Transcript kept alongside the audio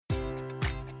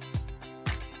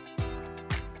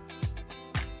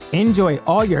Enjoy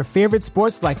all your favorite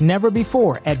sports like never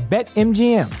before at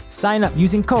BetMGM. Sign up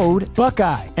using code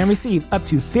Buckeye and receive up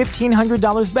to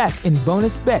 $1,500 back in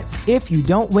bonus bets if you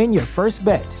don't win your first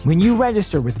bet. When you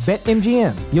register with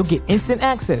BetMGM, you'll get instant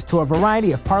access to a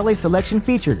variety of parlay selection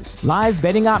features, live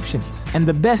betting options, and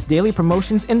the best daily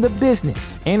promotions in the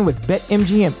business. And with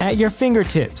BetMGM at your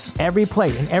fingertips, every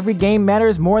play and every game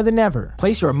matters more than ever.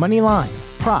 Place your money line,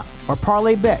 prop, or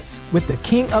parlay bets with the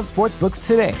king of sportsbooks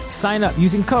today. Sign up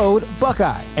using code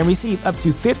Buckeye and receive up to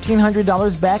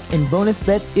 $1,500 back in bonus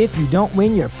bets if you don't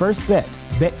win your first bet.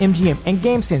 BetMGM and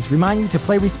GameSense remind you to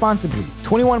play responsibly.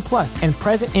 21 plus and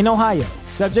present in Ohio,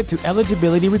 subject to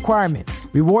eligibility requirements.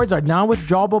 Rewards are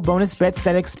non-withdrawable bonus bets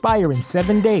that expire in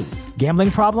 7 days. Gambling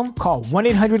problem? Call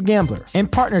 1-800-GAMBLER. In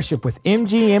partnership with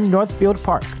MGM Northfield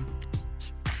Park.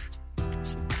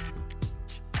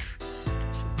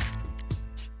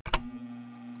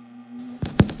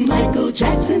 Michael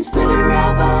Jackson's Thriller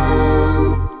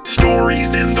album. Stories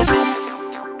in the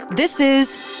Room. This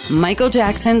is Michael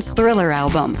Jackson's Thriller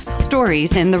album,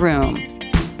 Stories in the Room.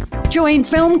 Join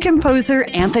film composer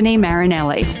Anthony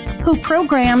Marinelli, who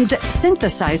programmed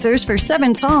synthesizers for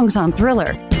 7 songs on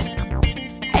Thriller,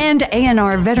 and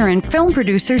A&R veteran film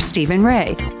producer Stephen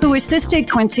Ray, who assisted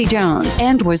Quincy Jones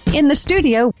and was in the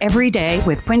studio every day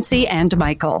with Quincy and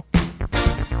Michael.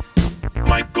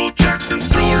 Michael Jackson's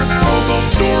Thriller album,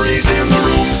 Stories in the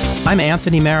Room. I'm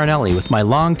Anthony Marinelli with my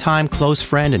longtime close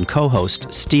friend and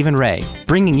co-host, Stephen Ray,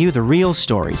 bringing you the real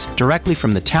stories directly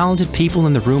from the talented people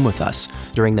in the room with us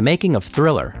during the making of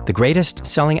Thriller, the greatest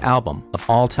selling album of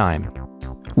all time.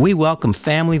 We welcome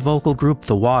family vocal group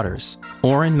The Waters,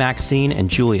 Orrin, Maxine, and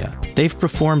Julia. They've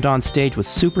performed on stage with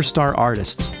superstar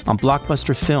artists on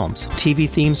blockbuster films, TV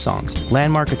theme songs,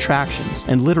 landmark attractions,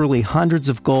 and literally hundreds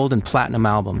of gold and platinum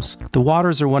albums. The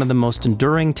Waters are one of the most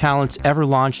enduring talents ever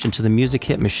launched into the music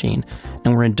hit machine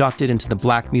and were inducted into the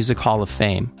Black Music Hall of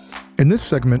Fame. In this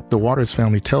segment, the Waters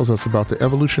family tells us about the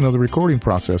evolution of the recording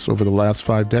process over the last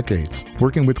 5 decades,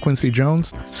 working with Quincy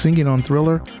Jones, singing on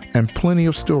Thriller, and plenty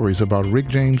of stories about Rick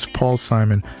James, Paul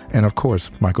Simon, and of course,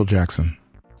 Michael Jackson.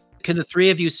 Can the three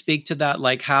of you speak to that?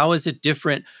 Like, how is it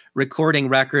different recording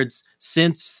records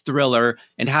since Thriller,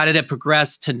 and how did it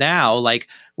progress to now? Like,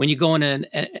 when you go in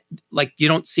and like, you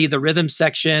don't see the rhythm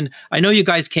section. I know you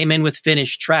guys came in with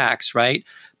finished tracks, right?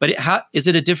 But how is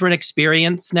it a different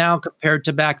experience now compared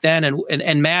to back then?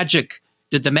 And magic,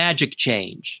 did the magic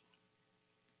change?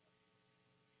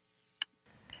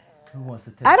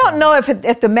 I don't know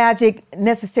if the magic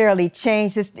necessarily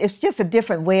changed. It's just a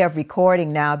different way of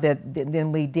recording now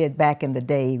than we did back in the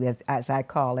day, as I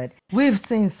call it. We've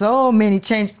seen so many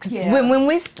changes. Yeah.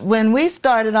 When we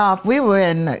started off, we were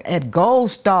at Gold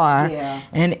Star,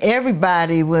 and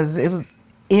everybody was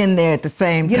in there at the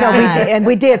same time.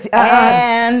 We did.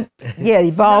 And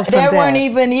evolved from there that. weren't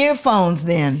even earphones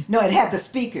then. No, it had the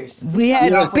speakers. We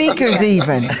had speakers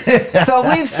even. So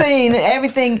we've seen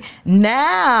everything.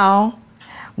 Now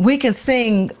we can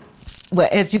sing. Well,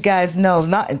 as you guys know,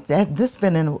 this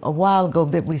been a while ago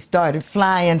that we started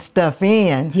flying stuff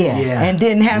in, and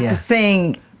didn't have to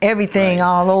sing everything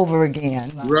all over again.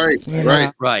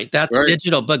 Right. That's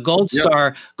digital. But Gold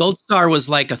Star was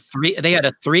like they had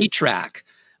a 3-track.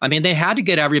 I mean, they had to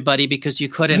get everybody because you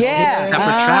couldn't put separate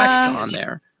tracks on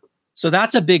there. So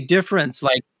that's a big difference,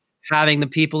 like having the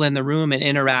people in the room and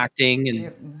interacting.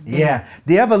 And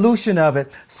the evolution of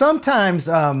it. Sometimes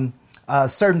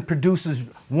certain producers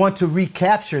want to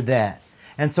recapture that.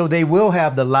 And so they will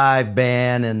have the live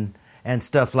band and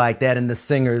stuff like that, and the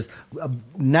singers.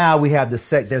 Now we have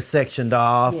they're sectioned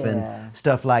off and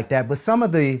stuff like that. But some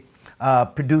of the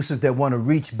producers that want to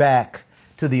reach back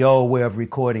to the old way of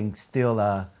recording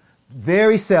still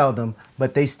very seldom,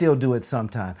 but they still do it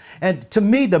sometime. And to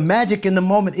me, the magic in the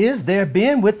moment is there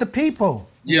being with the people.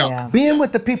 Being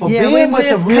with the people, being with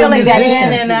the real musicians.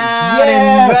 In and out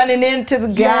and running into the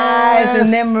guys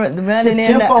and then running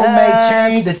into the tempo us. may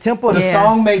change, the tempo of the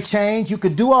song may change. You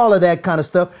could do all of that kind of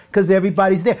stuff because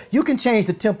everybody's there. You can change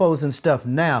the tempos and stuff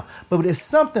now, but there's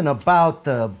something about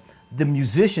the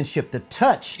musicianship, the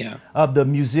touch of the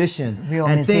musician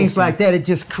and things like that. It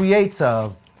just creates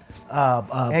a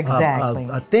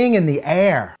thing in the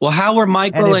air. Well, how were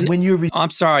Michael and when you? I'm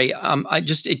sorry.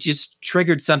 It just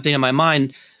triggered something in my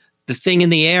mind. The thing in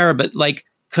the air, but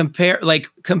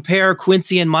compare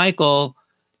Quincy and Michael,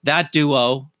 that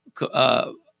duo,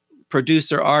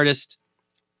 producer artist,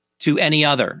 to any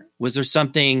other. Was there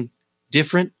something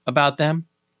different about them?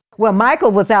 Well,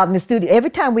 Michael was out in the studio. Every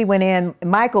time we went in,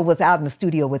 Michael was out in the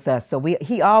studio with us. So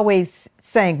he always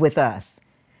sang with us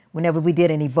whenever we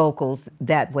did any vocals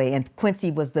that way. And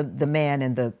Quincy was the man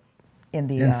in the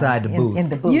inside the booth. In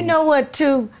the booth. You know what,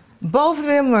 too? Both of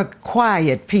them are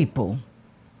quiet people.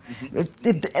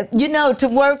 You know, to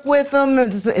work with them,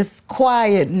 it's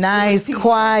quiet, nice,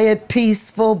 quiet,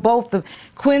 peaceful. Both of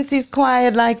Quincy's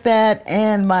quiet like that,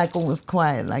 and Michael was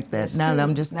quiet like that. That's now true. that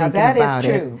I'm just now thinking that about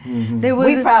is it. true. They were,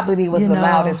 We probably was you the know,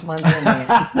 loudest ones in there.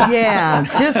 Yeah,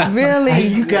 just really.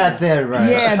 You got that right.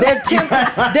 Yeah, their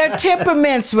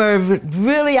temperaments were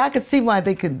really. I could see why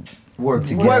they could work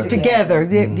together.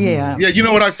 Yeah. Yeah, you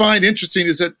know what I find interesting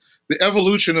is that the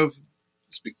evolution of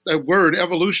that word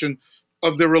evolution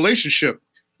of the relationship.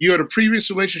 You had a previous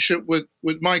relationship with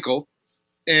Michael,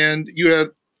 and then you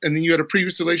had a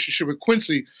previous relationship with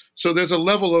Quincy. So there's a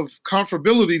level of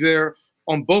comfortability there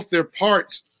on both their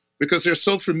parts because they're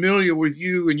so familiar with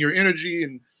you and your energy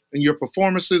and your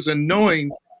performances and knowing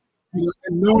that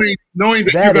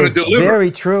you're going to deliver.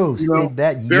 Very true. You know,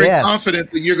 very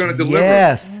confident that you're going to deliver.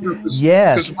 Yes.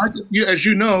 Because Michael, as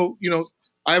you know,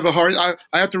 I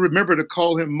have to remember to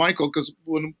call him Michael because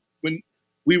when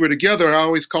we were together, I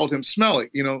always called him Smelly,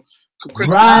 Right.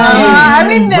 I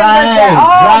remember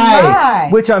that.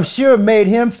 Which I'm sure made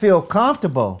him feel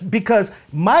comfortable because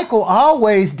Michael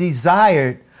always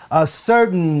desired a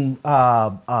certain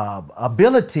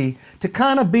ability to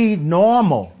kind of be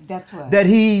normal. That's right. That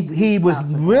he was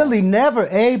really never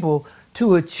able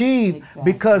to achieve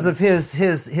because of his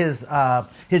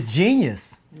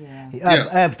genius.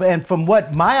 Yeah. And from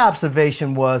what my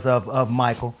observation was of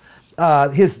Michael,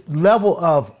 his level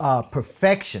of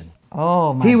perfection.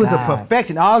 Oh my! He was God. a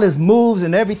perfection. All his moves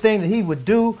and everything that he would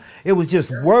do, it was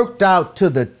just worked out to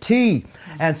the T.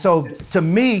 And so, to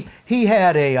me, he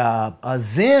had a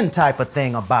Zen type of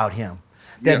thing about him.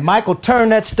 That Michael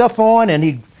turned that stuff on,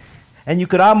 and you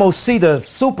could almost see the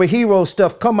superhero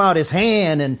stuff come out his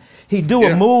hand, and he'd do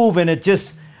a move, and it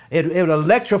would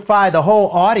electrify the whole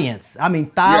audience. I mean,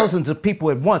 thousands of people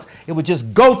at once. It would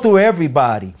just go through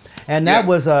everybody. And that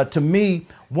was, to me,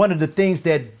 one of the things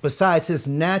that, besides his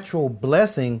natural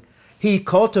blessing, he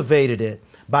cultivated it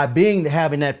by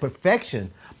having that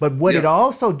perfection. But what it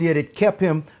also did, it kept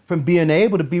him from being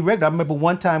able to be regular. I remember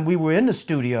one time we were in the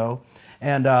studio,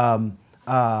 and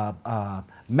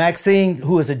Maxine,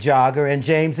 who is a jogger, and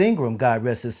James Ingram, God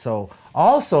rest his soul,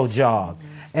 also jogged.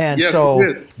 And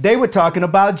so they were talking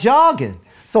about jogging.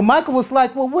 So Michael was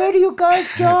like, well, where do you guys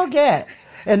jog at?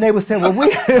 And they would say, well, we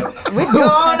go to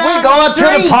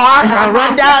the park or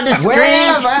run down the street.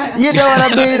 Wherever. You know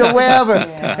what I mean, or wherever.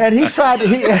 And he tried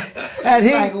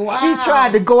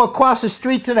to go across the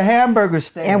street to the hamburger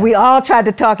stand. And we all tried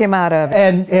to talk him out of it.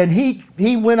 And he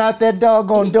went out that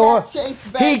doggone door.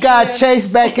 He got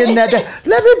chased back in that door.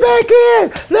 Let me back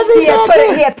in.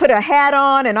 He had put a hat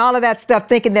on and all of that stuff,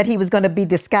 thinking that he was going to be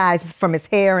disguised from his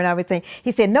hair and everything.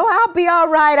 He said, no, I'll be all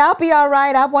right.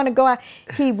 I want to go out.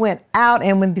 He went out,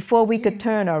 and before we could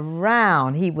turn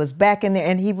around, he was back in there,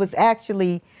 and he was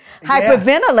actually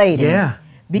hyperventilating. Yeah.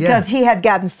 Because he had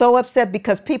gotten so upset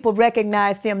because people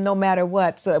recognized him no matter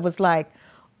what. So it was like,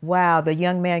 wow, the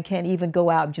young man can't even go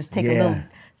out and just take a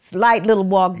slight little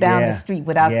walk down the street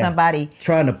without somebody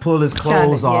trying to pull his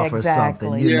clothes off or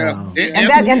something. You know.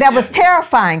 And that was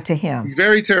terrifying to him. It's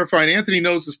very terrifying. Anthony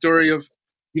knows the story of,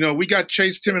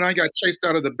 Tim and I got chased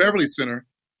out of the Beverly Center.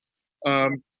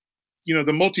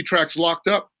 The multi-tracks locked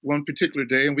up one particular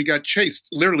day, and we got chased.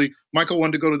 Literally, Michael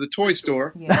wanted to go to the toy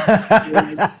store, and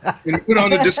he put on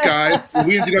the disguise, and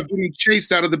we ended up getting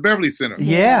chased out of the Beverly Center.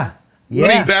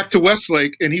 Running back to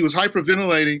Westlake, and he was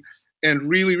hyperventilating, and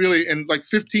really, really, and like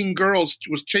 15 girls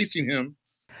was chasing him.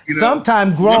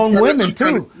 Sometimes grown women,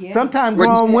 too. Sometimes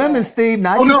grown women, Steve,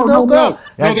 not just little girls.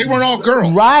 No, they weren't all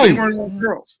girls. Right. They weren't all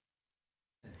girls.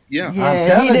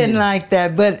 Yeah, he didn't like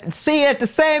that. But see, at the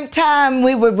same time,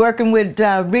 we were working with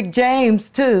Rick James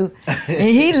too, and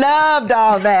he loved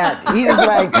all that. He was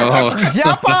like,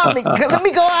 "Jump on me, let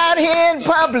me go out here in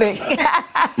public."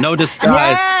 No disguise.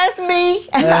 Yes, me.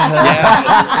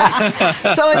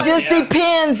 So it just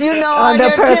depends, on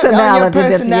your personality.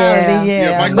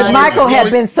 But Michael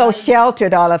had been so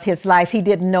sheltered all of his life, he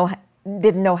didn't know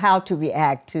how to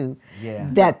react to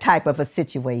that type of a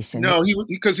situation. No,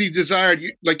 because he desired,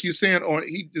 like you saying,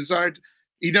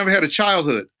 he never had a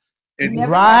childhood. And so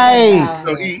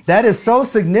that is so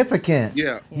significant.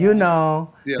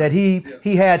 That he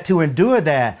had to endure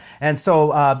that. And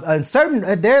so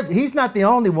he's not the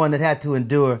only one that had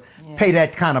to pay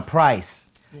that kind of price.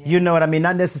 You know what I mean?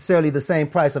 Not necessarily the same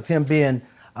price of him being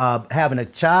having a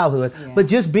childhood, but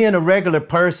just being a regular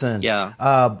person.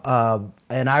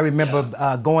 And I remember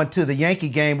going to the Yankee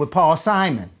game with Paul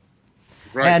Simon.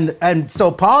 Right. And so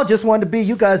Paul just wanted to be.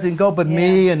 You guys didn't go, but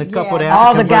me and a couple of the all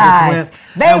African the guys. brothers went.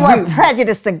 They And were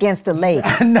prejudiced against the ladies.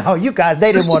 No, you guys,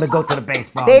 they didn't want to go to the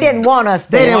baseball. They game. didn't want us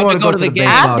They there. didn't want to go to the game.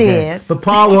 baseball I game. did. But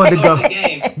Paul wanted to go.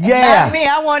 Yeah. Not me.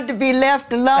 I wanted to be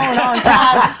left alone on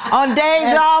time, on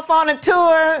days off on a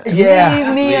tour. Yeah. Leave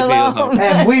me alone.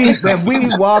 And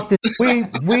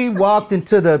we walked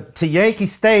into Yankee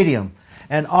Stadium,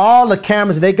 and all the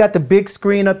cameras, they got the big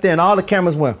screen up there, and all the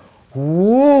cameras went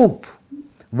whoop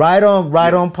right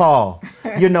on Paul.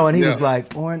 You know, and he was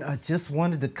like, "Oren, I just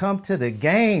wanted to come to the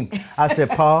game." I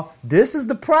said, "Paul, this is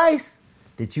the price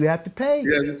that you have to pay.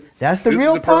 Yeah, that's the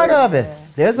real part of it.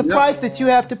 There's a price that you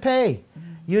have to pay."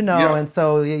 You know, and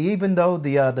so even though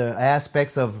the other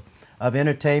aspects of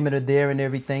entertainment are there and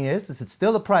everything, it's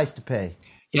still a price to pay.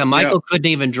 Yeah, Michael couldn't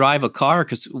even drive a car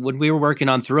because when we were working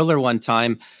on Thriller one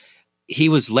time, he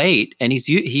was late, and he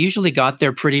usually got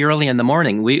there pretty early in the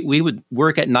morning. We would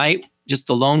work at night just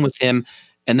alone with him,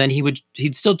 and then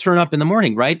he'd still turn up in the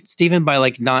morning, right, Stephen? By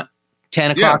like not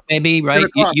 10 o'clock maybe, right? 10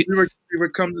 o'clock. We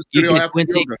would come to the studio after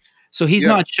yoga. So he's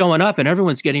not showing up, and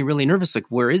everyone's getting really nervous. Like,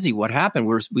 where is he? What happened?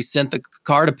 We sent the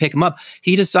car to pick him up.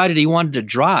 He decided he wanted to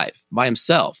drive by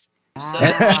himself.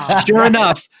 And sure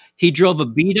enough, he drove a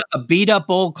beat up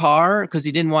old car because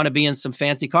he didn't want to be in some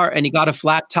fancy car, and he got a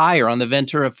flat tire on the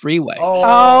Ventura Freeway.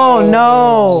 Oh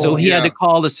no! So he had to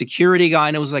call the security guy,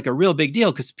 and it was like a real big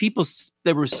deal because people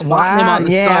they were spotting him on the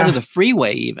side of the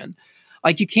freeway. Even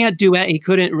like you can't do he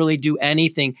couldn't really do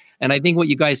anything. And I think what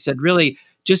you guys said really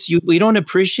just we don't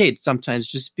appreciate sometimes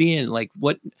just being like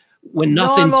when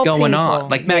nothing's going on.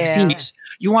 Like Maxine,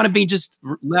 you want to be just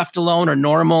left alone or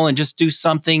normal and just do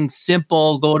something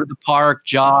simple, go to the park,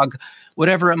 jog,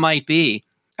 whatever it might be.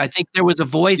 I think there was a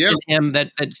voice in him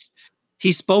that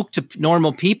he spoke to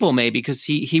normal people maybe because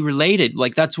he related,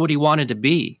 like that's what he wanted to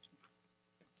be.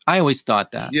 I always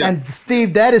thought that. Yeah. And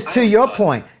Steve, that is to your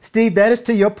point. Steve, that is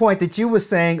to your point that you were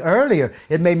saying earlier.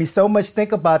 It made me so much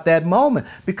think about that moment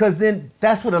because then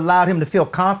that's what allowed him to feel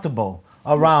comfortable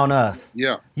around us.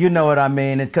 Yeah. You know what I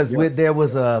mean? Because there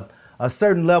was a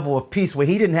certain level of peace where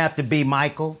he didn't have to be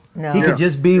Michael. No. He could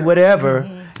just be whatever,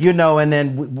 you know, and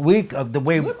then we the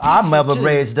way our mother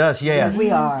raised us,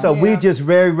 we are. So we just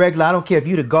very regular. I don't care if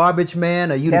you the garbage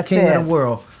man or you the king of the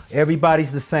world.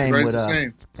 Everybody's the same with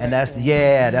us. And that's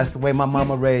the way my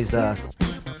mama raised us.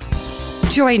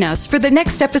 Join us for the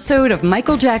next episode of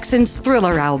Michael Jackson's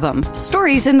Thriller album,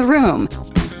 Stories in the Room,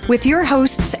 with your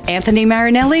hosts Anthony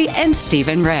Marinelli and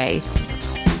Stephen Ray.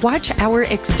 Watch our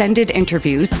extended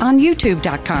interviews on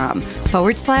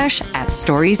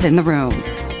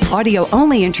youtube.com/@StoriesInTheRoom.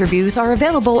 Audio-only interviews are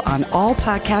available on all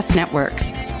podcast networks.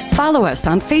 Follow us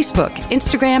on Facebook,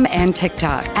 Instagram, and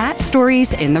TikTok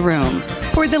 @StoriesInTheRoom.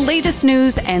 For the latest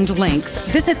news and links,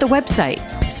 visit the website,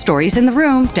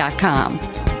 storiesintheroom.com.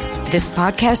 This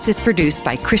podcast is produced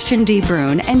by Christian D.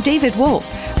 Brune and David Wolf,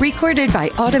 recorded by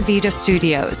Audavita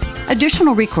Studios.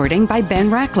 Additional recording by Ben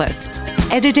Rackless.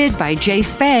 Edited by Jay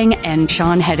Spang and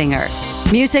Sean Hedinger.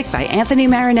 Music by Anthony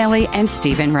Marinelli and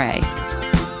Stephen Ray.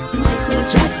 Michael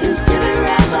Jackson's Thriller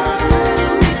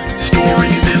album.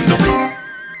 Stories in the Room.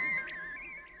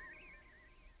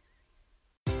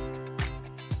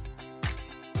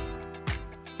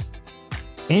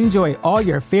 Enjoy all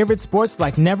your favorite sports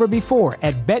like never before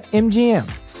at BetMGM.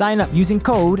 Sign up using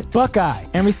code Buckeye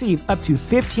and receive up to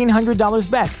 $1,500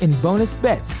 back in bonus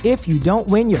bets if you don't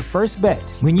win your first bet.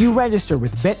 When you register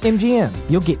with BetMGM,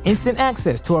 you'll get instant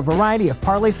access to a variety of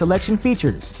parlay selection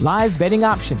features, live betting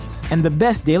options, and the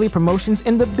best daily promotions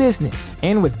in the business.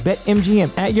 And with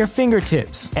BetMGM at your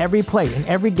fingertips, every play and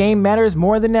every game matters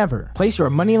more than ever. Place your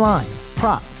money line,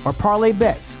 prop, or parlay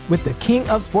bets with the king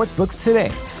of sportsbooks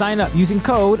today. Sign up using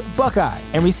code Buckeye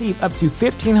and receive up to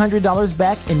 $1,500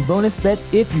 back in bonus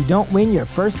bets if you don't win your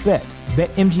first bet.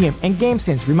 BetMGM and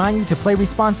GameSense remind you to play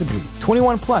responsibly.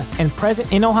 21 plus and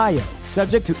present in Ohio,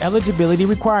 subject to eligibility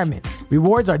requirements.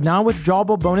 Rewards are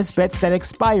non-withdrawable bonus bets that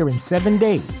expire in 7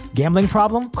 days. Gambling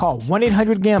problem? Call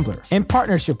 1-800-GAMBLER in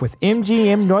partnership with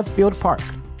MGM Northfield Park.